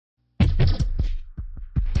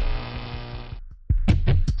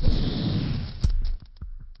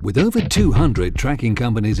With over 200 tracking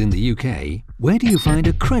companies in the UK, where do you find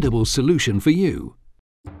a credible solution for you?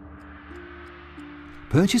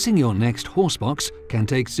 Purchasing your next Horsebox can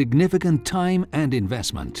take significant time and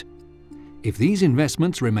investment. If these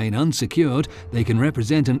investments remain unsecured, they can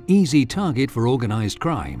represent an easy target for organised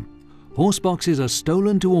crime. Horseboxes are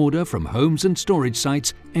stolen to order from homes and storage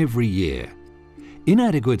sites every year.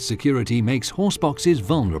 Inadequate security makes horseboxes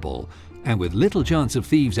vulnerable, and with little chance of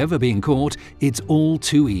thieves ever being caught, it's all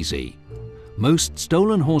too easy. Most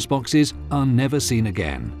stolen horseboxes are never seen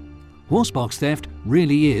again. Horsebox theft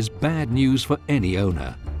really is bad news for any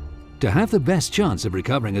owner. To have the best chance of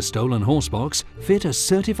recovering a stolen horsebox, fit a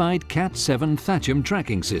certified Cat 7 Thatcham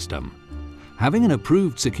tracking system. Having an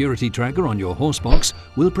approved security tracker on your horsebox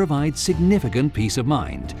will provide significant peace of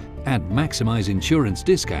mind and maximize insurance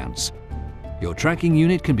discounts. Your tracking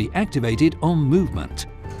unit can be activated on movement.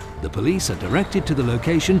 The police are directed to the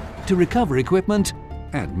location to recover equipment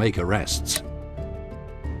and make arrests.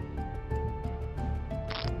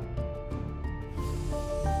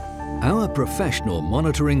 Our professional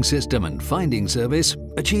monitoring system and finding service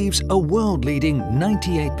achieves a world-leading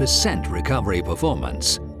 98% recovery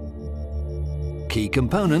performance. Key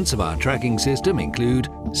components of our tracking system include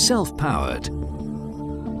self-powered,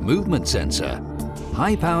 movement sensor,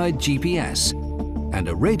 high-powered GPS, and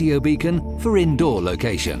a radio beacon for indoor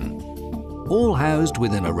location, all housed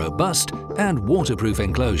within a robust and waterproof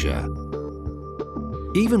enclosure.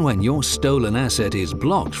 Even when your stolen asset is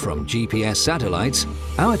blocked from GPS satellites,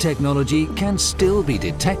 our technology can still be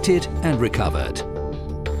detected and recovered.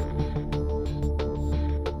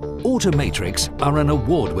 Automatrics are an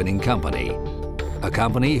award-winning company, a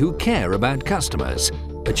company who care about customers,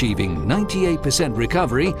 achieving 98%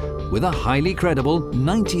 recovery with a highly credible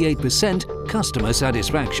 98% customer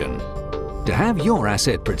satisfaction. To have your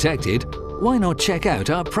asset protected, why not check out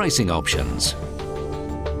our pricing options?